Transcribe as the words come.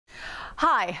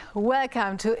Hi,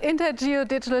 welcome to INTERGEO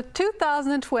Digital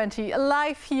 2020,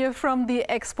 live here from the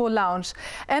Expo Lounge.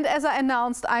 And as I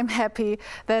announced, I'm happy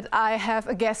that I have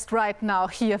a guest right now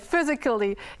here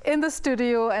physically in the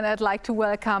studio, and I'd like to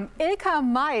welcome Ilka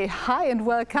May. Hi and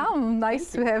welcome.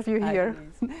 Nice to have you here.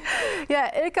 Yeah,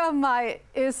 Ilka May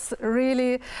is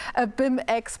really a BIM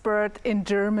expert in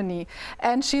Germany,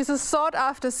 and she's a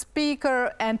sought-after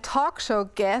speaker and talk show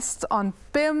guest on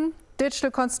BIM,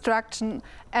 digital construction,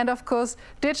 and of course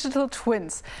digital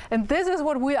twins. And this is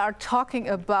what we are talking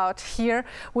about here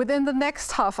within the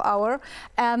next half hour.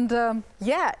 And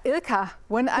yeah, Ilka,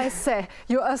 when I say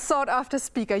you're a sought after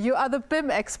speaker, you are the BIM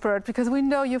expert, because we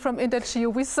know you from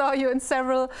INTERGEO. We saw you in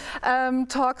several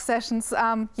talk sessions.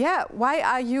 Yeah, why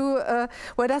are you,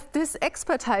 where does this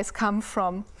expertise come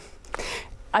from?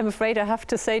 I'm afraid I have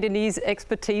to say, Denise,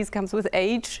 expertise comes with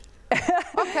age.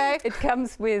 Okay. It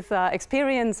comes with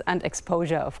experience and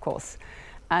exposure, of course.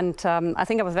 And I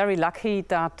think I was very lucky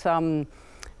that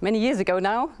many years ago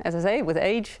now, as I say, with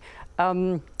age,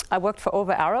 I worked for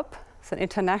Over Arab. It's an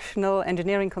international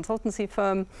engineering consultancy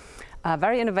firm,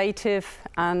 very innovative,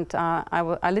 and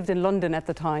I lived in London at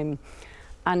the time.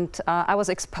 And I was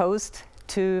exposed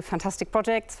to fantastic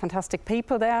projects, fantastic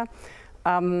people there.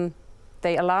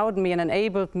 They allowed me and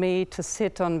enabled me to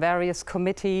sit on various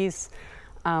committees,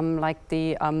 like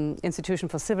the Institution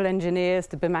for Civil Engineers,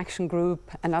 the BIM Action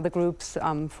Group, and other groups.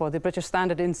 For the British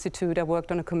Standard Institute, I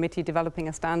worked on a committee developing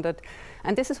a standard.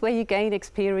 And this is where you gain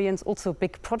experience, also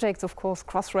big projects, of course,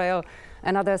 Crossrail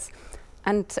and others.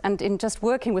 And in just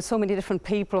working with so many different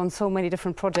people on so many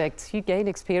different projects, you gain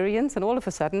experience, and all of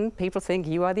a sudden, people think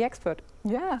you are the expert.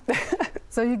 Yeah.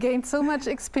 So you gained so much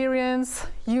experience.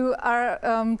 You are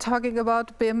talking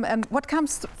about BIM, and what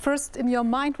comes first in your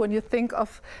mind when you think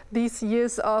of these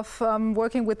years of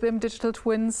working with BIM digital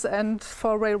twins and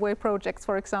for railway projects,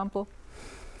 for example?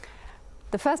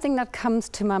 The first thing that comes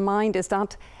to my mind is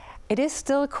that it is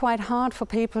still quite hard for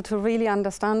people to really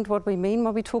understand what we mean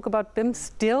when we talk about BIM,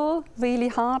 still really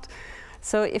hard.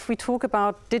 So if we talk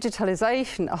about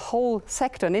digitalization, a whole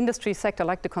sector, an industry sector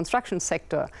like the construction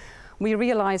sector, we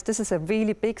realize this is a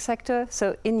really big sector.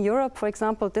 So in Europe, for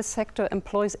example, this sector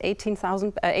employs 18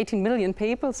 million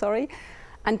people, sorry.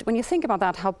 And when you think about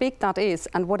that, how big that is,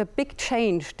 and what a big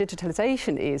change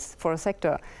digitalization is for a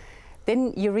sector,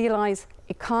 then you realize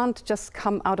it can't just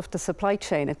come out of the supply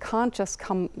chain. It can't just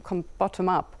come bottom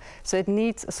up. So it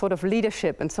needs a sort of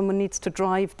leadership, and someone needs to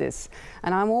drive this.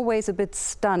 And I'm always a bit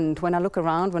stunned when I look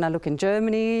around, when I look in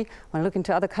Germany, when I look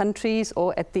into other countries,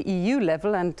 or at the EU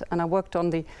level, and I worked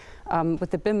on the with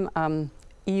the BIM,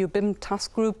 EU BIM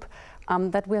task group,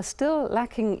 that we're still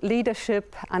lacking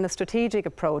leadership and a strategic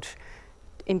approach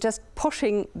in just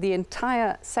pushing the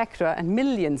entire sector and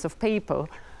millions of people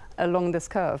along this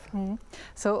curve. Mm.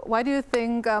 So why do you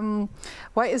think,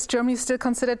 why is Germany still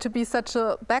considered to be such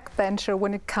a backbencher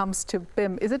when it comes to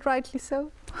BIM? Is it rightly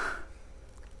so?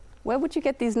 Where would you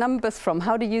get these numbers from?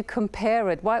 How do you compare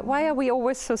it? Why are we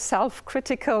always so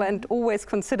self-critical and always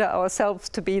consider ourselves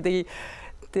to be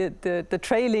the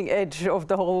trailing edge of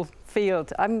the whole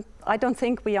field? I don't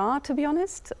think we are, to be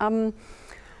honest.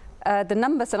 The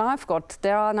numbers that I've got,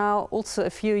 they are now also a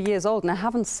few years old, and I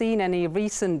haven't seen any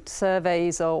recent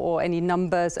surveys or any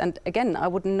numbers. And again, I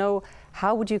wouldn't know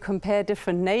how would you compare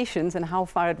different nations and how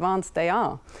far advanced they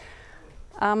are.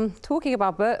 Talking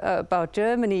about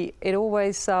Germany, it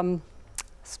always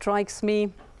strikes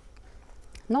me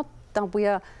not that we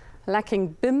are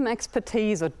lacking BIM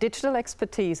expertise or digital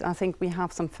expertise. I think we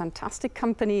have some fantastic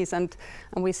companies, and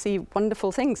we see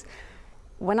wonderful things.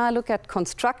 When I look at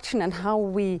construction and how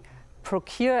we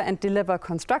procure and deliver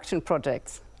construction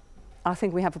projects, I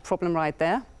think we have a problem right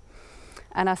there.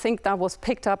 And I think that was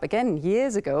picked up again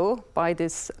years ago by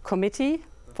this committee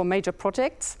for major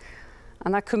projects.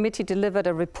 And that committee delivered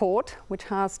a report which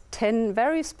has 10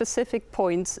 very specific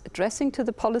points addressing to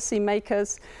the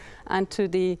policymakers and to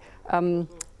the,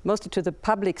 mostly to the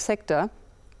public sector,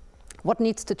 what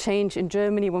needs to change in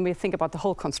Germany when we think about the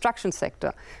whole construction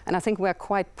sector. And I think we're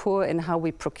quite poor in how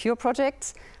we procure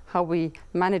projects, how we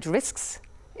manage risks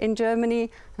in Germany,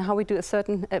 and how we do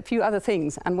a few other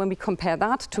things. And when we compare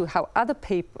that to how other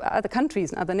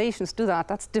countries and other nations do that,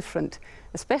 that's different,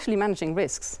 especially managing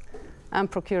risks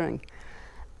and procuring.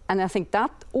 And I think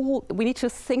that we need to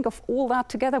think of all that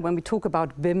together when we talk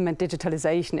about BIM and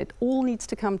digitalization. It all needs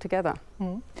to come together.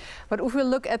 Mm. But if we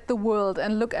look at the world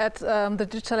and look at the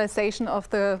digitalization of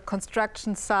the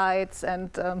construction sites and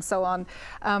so on,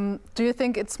 do you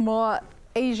think it's more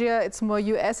Asia, it's more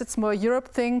US, it's more Europe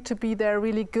thing to be there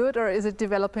really good, or is it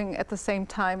developing at the same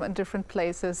time in different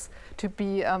places to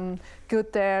be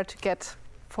good there, to get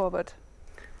forward?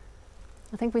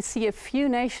 I think we see a few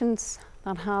nations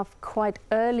that have quite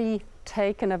early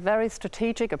taken a very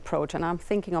strategic approach, and I'm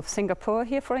thinking of Singapore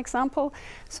here, for example.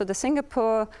 So the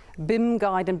Singapore BIM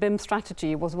guide and BIM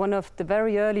strategy was one of the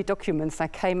very early documents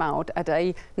that came out at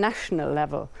a national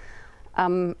level.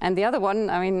 And the other one,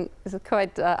 I mean, is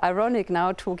quite ironic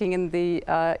now, talking in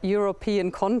the European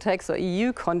context or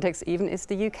EU context even, is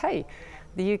the UK.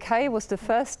 The UK was the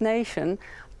first nation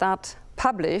that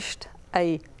published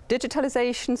a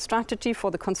digitalisation strategy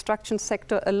for the construction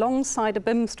sector alongside a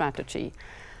BIM strategy.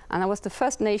 And I was the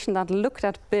first nation that looked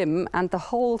at BIM and the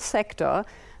whole sector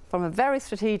from a very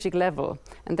strategic level.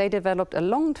 And they developed a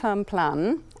long-term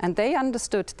plan, and they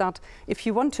understood that if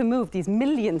you want to move these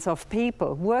millions of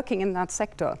people working in that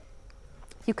sector,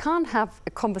 you can't have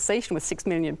a conversation with 6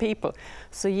 million people.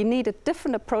 So you need a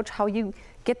different approach how you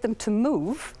get them to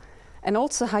move, and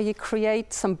also how you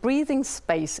create some breathing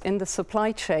space in the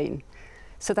supply chain,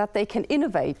 so that they can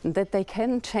innovate and that they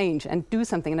can change and do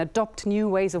something and adopt new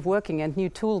ways of working and new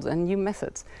tools and new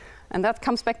methods. And that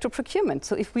comes back to procurement.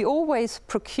 So if we always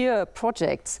procure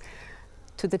projects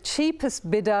to the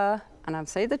cheapest bidder, and I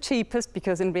say the cheapest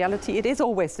because in reality it is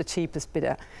always the cheapest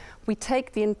bidder, we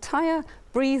take the entire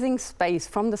breathing space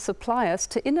from the suppliers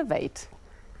to innovate.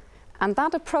 And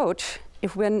that approach,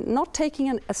 if we're not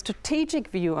taking a strategic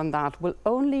view on that, will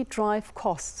only drive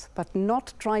costs, but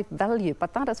not drive value.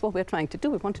 But that is what we're trying to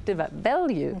do. We want to develop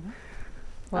value. Mm-hmm.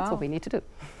 That's what we need to do.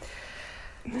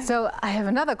 So I have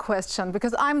another question,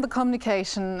 because I'm the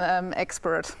communication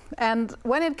expert. And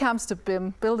when it comes to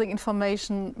BIM, building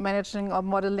information, managing or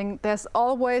modeling, there's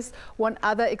always one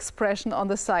other expression on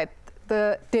the side,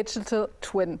 the digital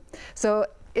twin. So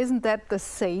isn't that the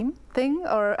same thing,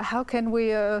 or how can we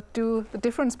do the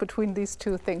difference between these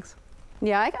two things?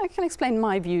 Yeah, I can explain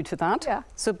my view to that. Yeah.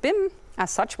 So BIM as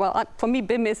such, well, for me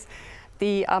BIM is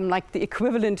the like the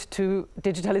equivalent to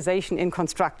digitalization in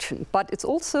construction, but it's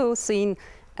also seen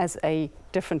as a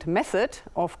different method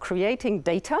of creating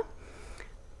data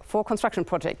for construction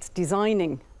projects,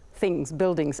 designing things,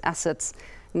 buildings, assets,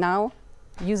 now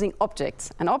using objects.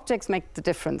 And objects make the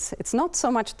difference. It's not so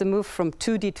much the move from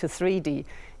 2D to 3D.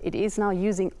 It is now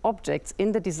using objects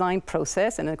in the design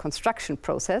process and in the construction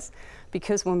process,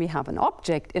 because when we have an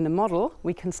object in a model,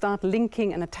 we can start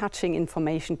linking and attaching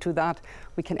information to that.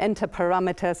 We can enter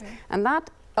parameters, and that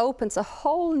opens a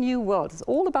whole new world. It's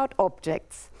all about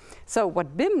objects. So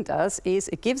what BIM does is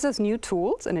it gives us new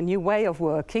tools and a new way of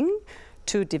working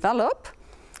to develop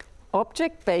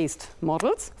object-based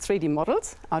models, 3D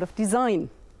models, out of design.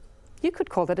 You could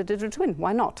call that a digital twin,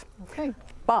 why not? Okay.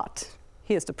 But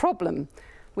here's the problem.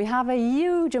 We have a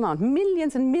huge amount,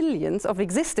 millions and millions of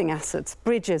existing assets,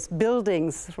 bridges,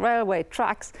 buildings, railway,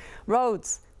 tracks,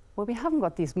 roads, where we haven't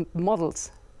got these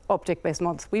models, object-based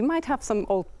models. We might have some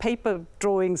old paper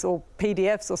drawings or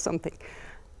PDFs or something.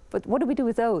 But what do we do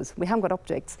with those? We haven't got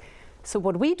objects. So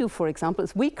what we do, for example,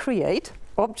 is we create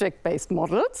object-based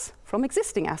models from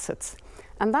existing assets.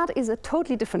 And that is a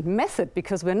totally different method,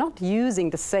 because we're not using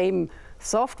the same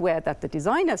software that the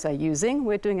designers are using.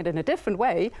 We're doing it in a different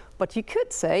way. But you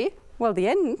could say, well, the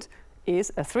end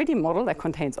is a 3D model that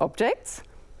contains objects.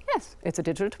 Yes, it's a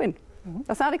digital twin. Mm-hmm.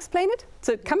 Does that explain it?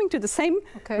 So coming to the same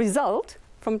result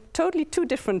from totally two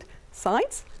different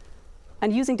sides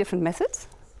and using different methods,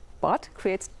 but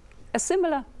creates a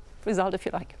similar result, if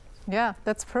you like. Yeah,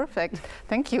 that's perfect.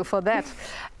 Thank you for that.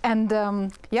 And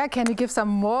yeah, can you give some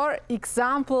more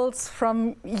examples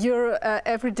from your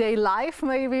everyday life,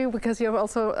 maybe? Because you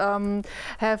also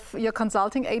have your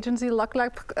consulting agency,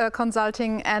 LogLab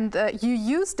Consulting, and you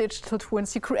use digital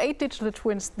twins, you create digital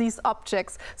twins, these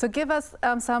objects. So give us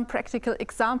some practical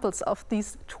examples of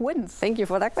these twins. Thank you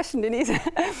for that question, Denise.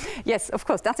 Yes, of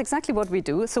course, that's exactly what we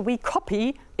do. So we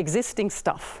copy existing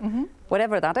stuff. Mm-hmm.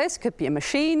 Whatever that is, it could be a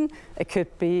machine, it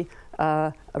could be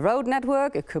a road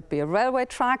network, it could be a railway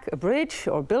track, a bridge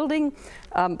or a building,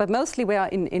 but mostly we are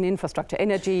in infrastructure,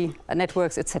 energy,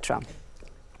 networks, etc.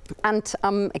 And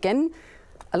again,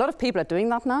 a lot of people are doing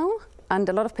that now, and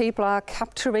a lot of people are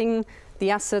capturing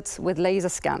the assets with laser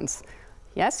scans.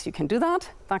 Yes, you can do that.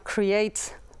 That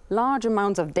creates large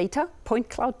amounts of data, point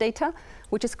cloud data,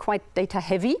 which is quite data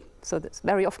heavy, so that's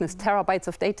very often it's terabytes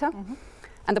of data. Mm-hmm.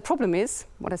 And the problem is,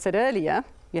 what I said earlier,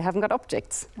 you haven't got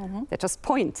objects. Mm-hmm. They're just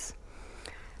points.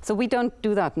 So we don't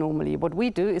do that normally. What we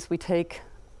do is we take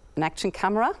an action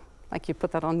camera, like you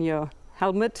put that on your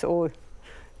helmet or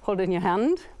hold it in your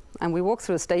hand, and we walk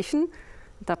through a station.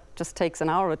 That just takes an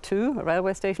hour or two, a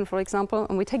railway station, for example,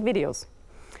 and we take videos.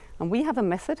 And we have a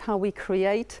method how we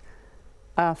create,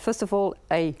 first of all,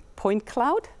 a point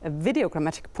cloud, a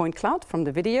videogrammatic point cloud from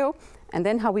the video, and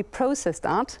then how we process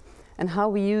that and how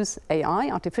we use AI,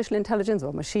 artificial intelligence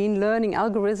or machine learning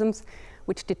algorithms,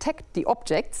 which detect the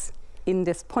objects in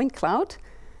this point cloud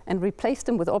and replace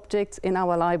them with objects in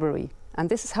our library. And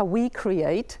this is how we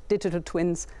create digital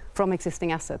twins from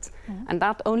existing assets. Mm-hmm. And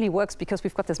that only works because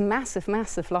we've got this massive,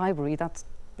 massive library that's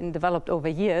been developed over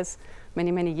years,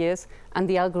 many, many years, and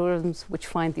the algorithms which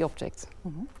find the objects.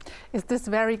 Mm-hmm. Is this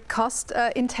very cost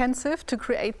intensive to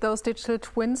create those digital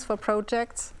twins for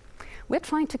projects? We're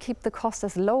trying to keep the cost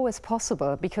as low as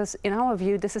possible because in our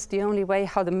view this is the only way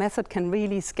how the method can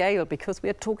really scale, because we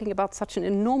are talking about such an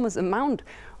enormous amount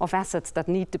of assets that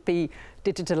need to be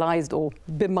digitalized or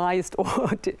BIMized or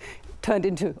turned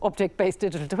into object-based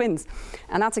digital twins.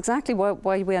 And that's exactly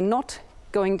why we are not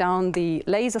going down the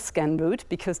laser scan route,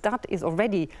 because that is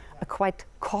already a quite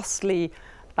costly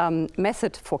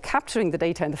method for capturing the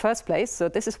data in the first place. So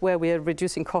this is where we are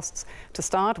reducing costs to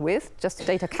start with, just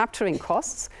data capturing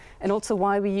costs, and also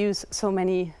why we use so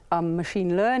many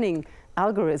machine learning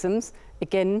algorithms,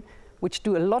 again, which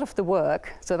do a lot of the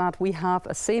work so that we have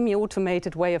a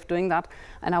semi-automated way of doing that.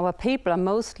 And our people are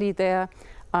mostly there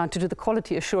to do the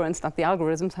quality assurance that the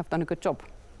algorithms have done a good job.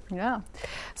 Yeah.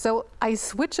 So I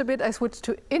switch a bit. I switch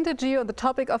to INTERGEO. The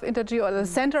topic of INTERGEO, or the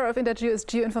center of INTERGEO, is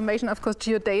geoinformation. Of course,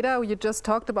 geodata. You just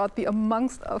talked about the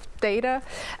amongst of data.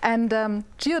 And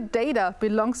geodata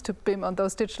belongs to BIM on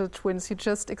those digital twins. You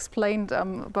just explained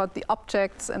about the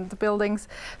objects and the buildings.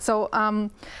 So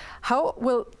how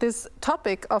will this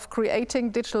topic of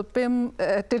creating digital BIM,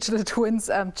 digital twins,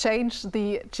 change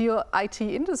the geo-IT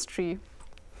industry?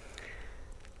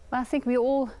 Well, I think we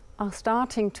all are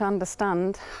starting to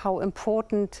understand how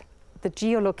important the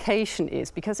geolocation is,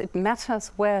 because it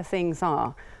matters where things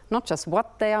are, not just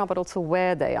what they are, but also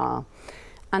where they are.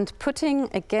 And putting,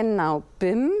 again now,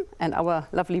 BIM and our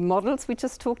lovely models we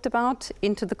just talked about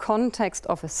into the context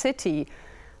of a city,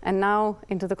 and now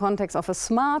into the context of a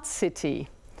smart city.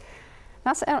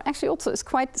 That's actually also is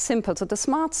quite simple. So the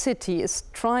smart city is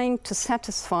trying to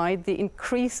satisfy the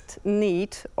increased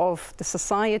need of the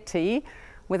society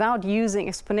without using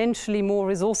exponentially more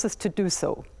resources to do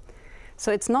so.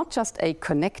 So it's not just a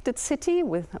connected city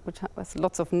which has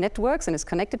lots of networks and is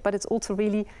connected, but it's also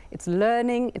really, it's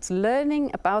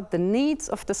learning about the needs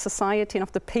of the society and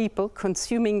of the people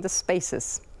consuming the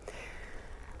spaces.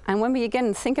 And when we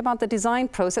again think about the design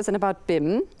process and about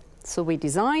BIM, so we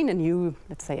design a new,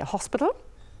 let's say, a hospital,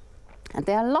 and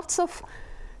there are lots of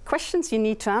questions you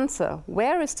need to answer.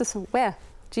 Where is this, where?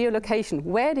 Geolocation,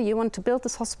 where do you want to build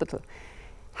this hospital?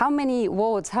 How many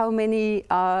wards, how many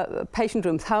patient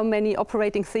rooms, how many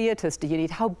operating theatres do you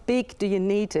need? How big do you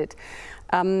need it?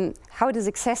 How it is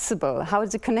accessible? How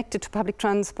is it connected to public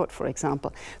transport, for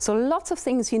example? So lots of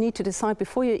things you need to decide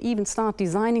before you even start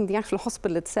designing the actual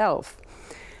hospital itself.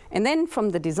 And then from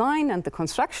the design and the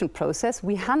construction process,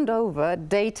 we hand over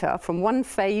data from one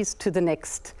phase to the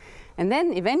next. And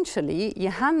then eventually you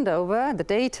hand over the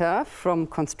data from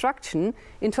construction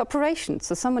into operations.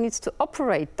 So someone needs to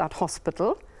operate that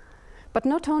hospital, but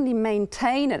not only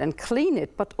maintain it and clean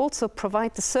it, but also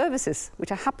provide the services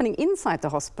which are happening inside the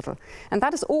hospital. And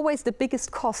that is always the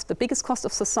biggest cost. The biggest cost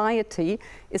of society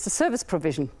is the service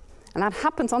provision. And that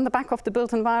happens on the back of the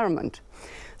built environment.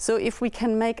 So if we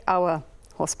can make our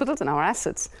hospitals and our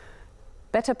assets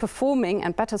better performing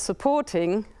and better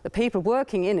supporting the people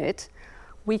working in it,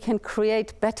 we can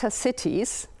create better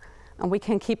cities, and we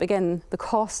can keep, again, the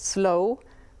costs low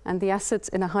and the assets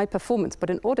in a high performance. But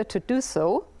in order to do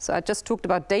so, so I just talked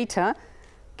about data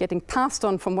getting passed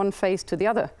on from one phase to the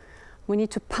other. We need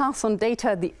to pass on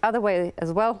data the other way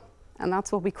as well, and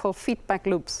that's what we call feedback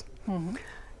loops. Mm-hmm.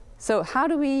 So how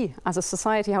do we, as a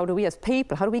society, how do we as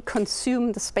people, how do we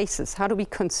consume the spaces? How do we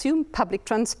consume public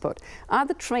transport? Are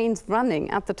the trains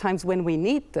running at the times when we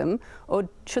need them, or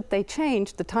should they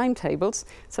change the timetables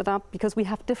so that, because we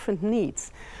have different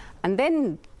needs? And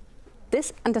then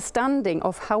this understanding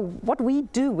of what we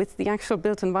do with the actual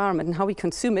built environment and how we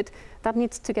consume it, that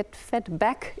needs to get fed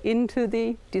back into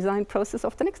the design process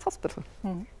of the next hospital.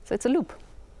 Mm-hmm. So it's a loop.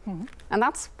 Mm-hmm. And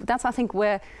that's I think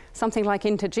where something like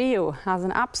INTERGEO has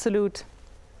an absolute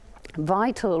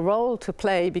vital role to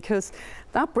play, because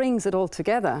that brings it all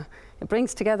together. It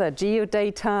brings together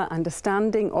geodata,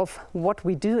 understanding of what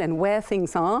we do and where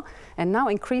things are, and now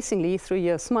increasingly through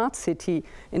your Smart City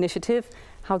initiative,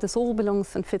 how this all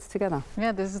belongs and fits together.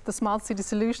 Yeah, this is the Smart City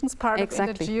Solutions part of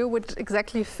INTERGEO, which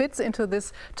exactly fits into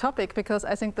this topic, because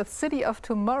I think the city of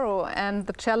tomorrow and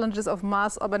the challenges of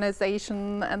mass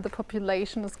urbanization and the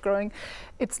population is growing,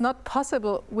 it's not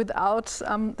possible without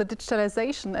the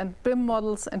digitalization and BIM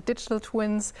models and digital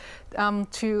twins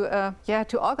to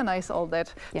organize all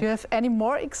that. Yeah. Do you have any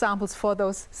more examples for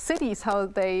those cities, how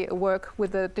they work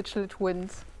with the digital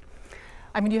twins?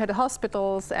 I mean, you had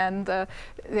hospitals, and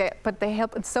but they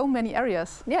help in so many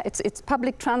areas. Yeah, it's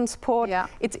public transport. Yeah,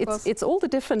 it's all the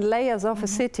different layers of a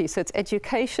city. So it's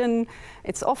education,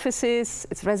 it's offices,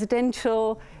 it's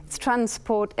residential, it's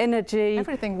transport, energy,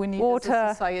 everything we need water,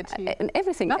 as a society, and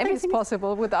everything. Nothing is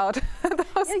possible without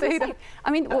those data. Exactly.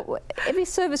 I mean, every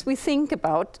service we think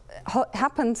about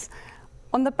happens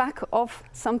on the back of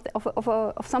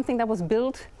something that was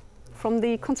built from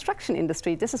the construction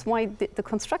industry. This is why the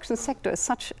construction sector is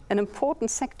such an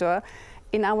important sector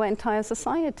in our entire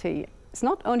society. It's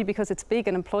not only because it's big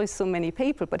and employs so many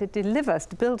people, but it delivers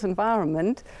the built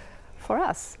environment for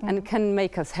us. And it can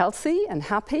make us healthy and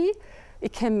happy.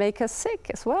 It can make us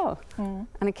sick as well. And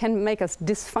it can make us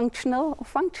dysfunctional or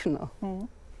functional.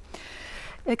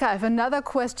 Ilka, I have another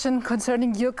question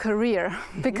concerning your career,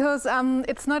 because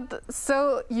it's not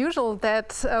so usual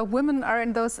that women are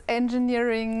in those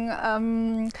engineering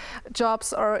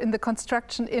jobs or in the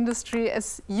construction industry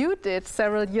as you did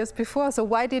several years before. So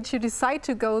why did you decide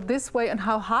to go this way, and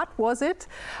how hard was it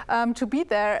to be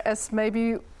there as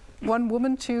maybe one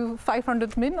woman to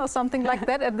 500 men or something like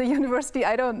that at the university?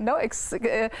 I don't know.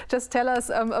 Just tell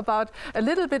us a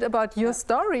little bit about your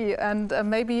story, and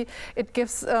maybe it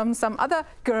gives some other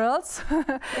girls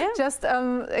just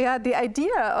the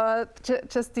idea or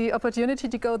just the opportunity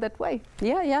to go that way.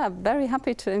 Yeah, very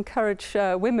happy to encourage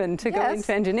women to go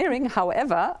into engineering.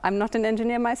 However, I'm not an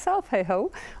engineer myself, hey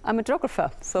ho. I'm a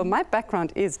geographer. So my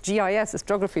background is GIS, is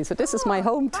geography. So this is my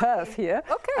home turf here.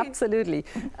 Okay. Absolutely.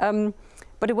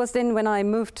 But it was then when I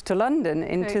moved to London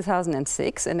in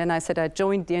 2006, and then I said I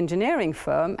joined the engineering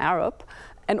firm, Arup,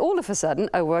 and all of a sudden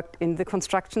I worked in the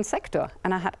construction sector,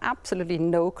 and I had absolutely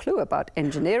no clue about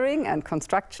engineering and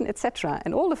construction, etc.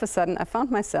 And all of a sudden I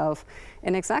found myself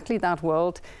in exactly that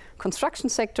world. Construction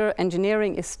sector,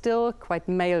 engineering is still quite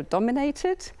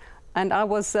male-dominated, and I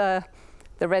was the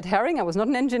red herring. I was not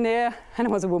an engineer, and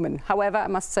I was a woman. However, I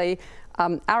must say,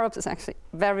 Arup is actually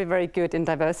very, very good in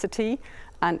diversity.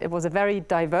 And it was a very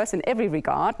diverse in every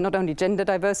regard, not only gender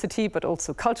diversity, but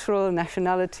also cultural,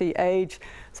 nationality, age.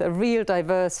 So a real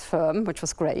diverse firm, which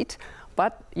was great.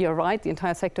 But you're right, the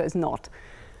entire sector is not.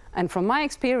 And from my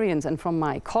experience and from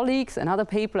my colleagues and other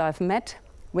people I've met,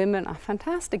 women are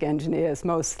fantastic engineers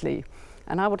mostly.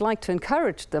 And I would like to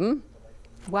encourage them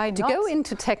to go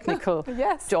into technical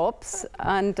jobs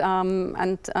and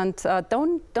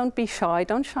don't be shy,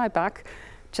 don't shy back.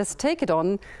 Just take it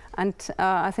on, and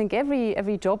I think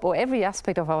every job or every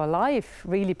aspect of our life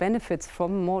really benefits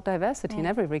from more diversity in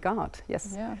every regard.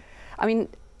 Yes. Yeah. I mean,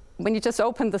 when you just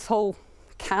open this whole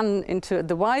can into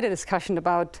the wider discussion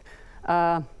about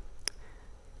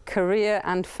career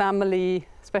and family,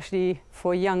 especially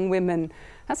for young women,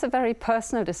 that's a very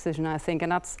personal decision, I think,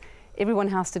 and that's everyone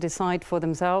has to decide for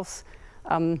themselves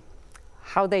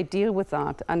how they deal with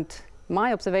that. And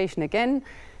my observation again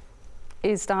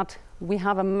is that we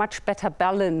have a much better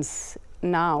balance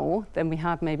now than we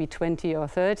had maybe 20 or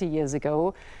 30 years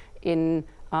ago in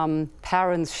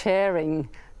parents sharing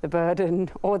the burden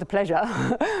or the pleasure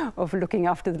of looking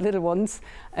after the little ones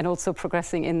and also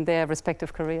progressing in their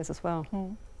respective careers as well.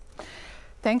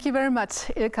 Thank you very much,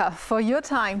 Ilka, for your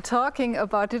time talking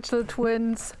about digital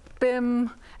twins, BIM,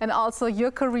 and also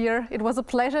your career. It was a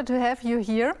pleasure to have you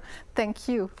here. Thank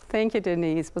you. Thank you,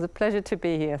 Denise. It was a pleasure to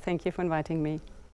be here. Thank you for inviting me.